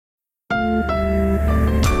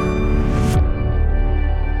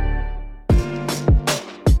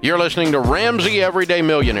You're listening to Ramsey Everyday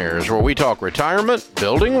Millionaires, where we talk retirement,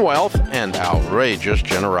 building wealth, and outrageous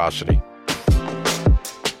generosity.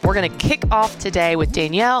 We're going to kick off today with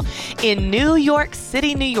Danielle in New York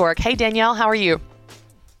City, New York. Hey, Danielle, how are you?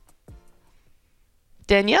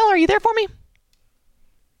 Danielle, are you there for me?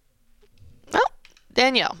 Oh,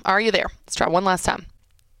 Danielle, are you there? Let's try one last time.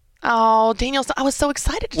 Oh, Danielle, I was so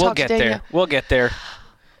excited to talk to Danielle. We'll get there.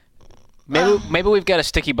 Maybe we've got a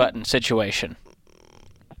sticky button situation.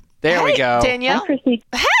 There we go. Danielle.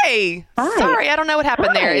 Hey. Hi. Sorry, I don't know what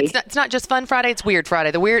happened there. Hi. It's not just Fun Friday, it's Weird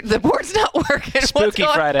Friday. The board's not working. Spooky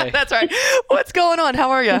Friday. That's right. What's going on?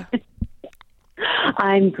 How are you?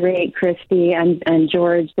 I'm great, Christy and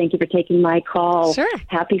George. Thank you for taking my call. Sure.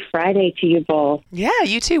 Happy Friday to you both. Yeah,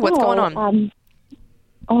 you too. What's going on?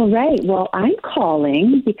 All right. Well, I'm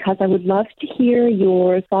calling because I would love to hear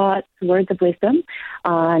your thoughts, words of wisdom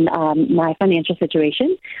on my financial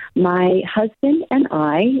situation. My husband and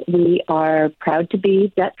I, we are proud to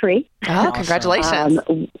be debt-free. Oh, congratulations.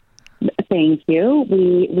 Thank you.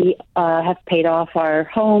 We have paid off our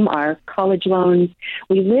home, our college loans.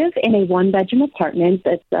 We live in a one-bedroom apartment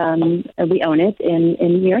that's we own it in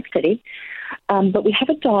New York City. But we have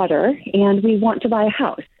a daughter, and we want to buy a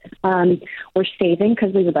house. We're saving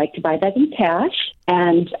because we would like to buy that in cash.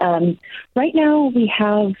 And right now we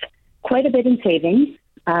have quite a bit in savings,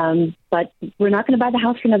 but we're not going to buy the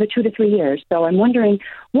house for another 2 to 3 years. So I'm wondering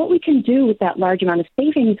what we can do with that large amount of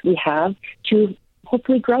savings we have to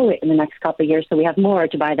hopefully grow it in the next couple of years so we have more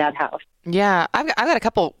to buy that house. Yeah, I've got a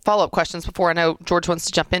couple follow-up questions before I know George wants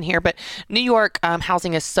to jump in here. But New York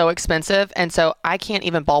housing is so expensive, and so I can't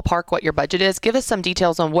even ballpark what your budget is. Give us some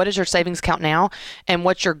details on what is your savings account now and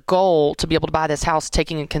what's your goal to be able to buy this house,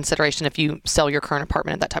 taking in consideration if you sell your current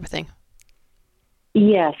apartment and that type of thing.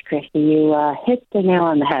 Yes, Christy, you hit the nail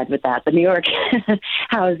on the head with that. The New York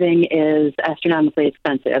housing is astronomically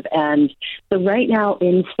expensive, and so right now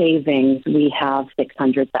in savings we have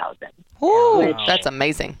 $600,000. Ooh, that's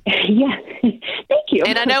amazing. Yeah, thank you.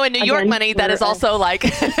 And I know in New York money that is also like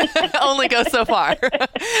only goes so far.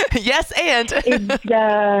 Yes, and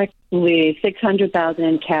exactly, $600,000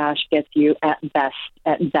 in cash gets you at best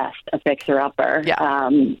a fixer-upper. Yeah.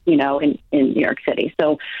 In New York City.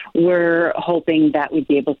 So we're hoping that we'd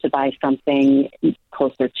be able to buy something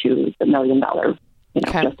closer to the $1 million,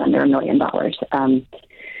 just under $1 million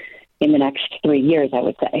in the next 3 years, I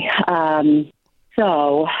would say.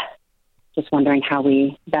 So just wondering how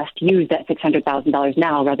we best use that $600,000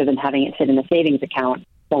 now rather than having it sit in a savings account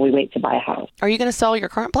while we wait to buy a house. Are you going to sell your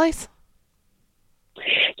current place?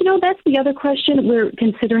 That's the other question. We're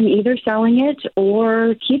considering either selling it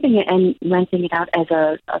or keeping it and renting it out as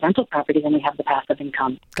a rental property. Then we have the passive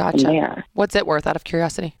income Gotcha. from there. What's it worth, out of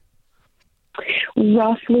curiosity?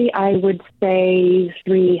 Roughly, I would say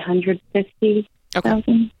 $350,000.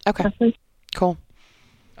 Okay. Roughly. Cool.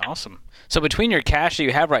 Awesome. So between your cash that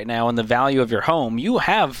you have right now and the value of your home, you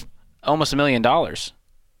have almost $1 million,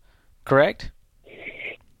 correct?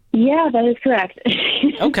 Yeah, that is correct.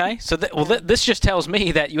 Okay. So this just tells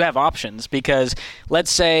me that you have options, because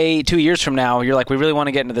let's say 2 years from now, you're like, we really want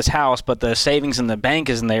to get into this house, but the savings in the bank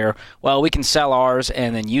isn't there. Well, we can sell ours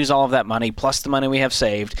and then use all of that money plus the money we have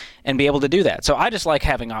saved and be able to do that. So I just like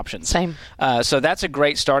having options. Same. So that's a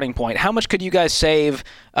great starting point. How much could you guys save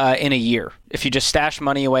in a year? If you just stash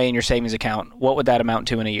money away in your savings account, what would that amount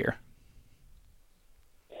to in a year?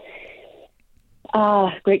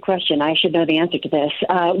 Great question. I should know the answer to this.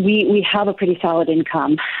 We have a pretty solid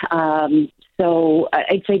income. So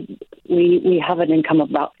I'd say we have an income of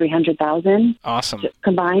about $300,000. Awesome.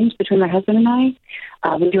 Combined between my husband and I.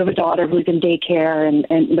 We do have a daughter who's in daycare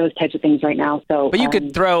and those types of things right now. So, but you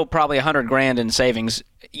could throw probably $100,000 in savings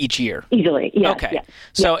each year. Easily, yeah. Okay. Yeah,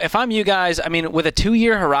 so if I'm you guys, I mean, with a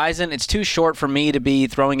 2-year horizon, it's too short for me to be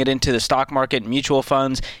throwing it into the stock market and mutual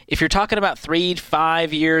funds. If you're talking about 3 to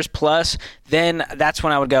 5 years plus, then that's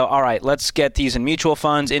when I would go, all right, let's get these in mutual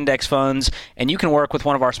funds, index funds, and you can work with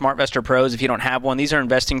one of our SmartVestor pros if you don't have one. These are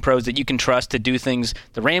investing pros that you can trust to do things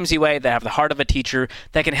the Ramsey way, that have the heart of a teacher,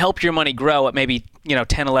 that can help your money grow at maybe 10,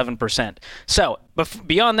 11%. So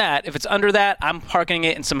beyond that, if it's under that, I'm parking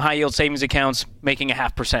it in some high yield savings accounts, making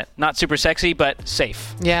 0.5%. Not super sexy, but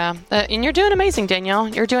safe. Yeah. And you're doing amazing, Danielle.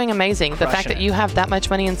 You're doing amazing. The fact that you have that much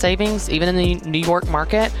money in savings, even in the New York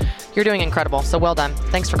market, you're doing incredible. So well done.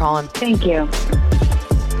 Thanks for calling. Thank you.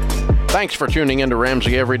 Thanks for tuning into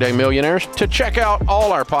Ramsey Everyday Millionaires. To check out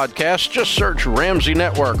all our podcasts, just search Ramsey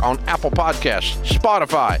Network on Apple Podcasts,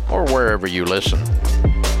 Spotify, or wherever you listen.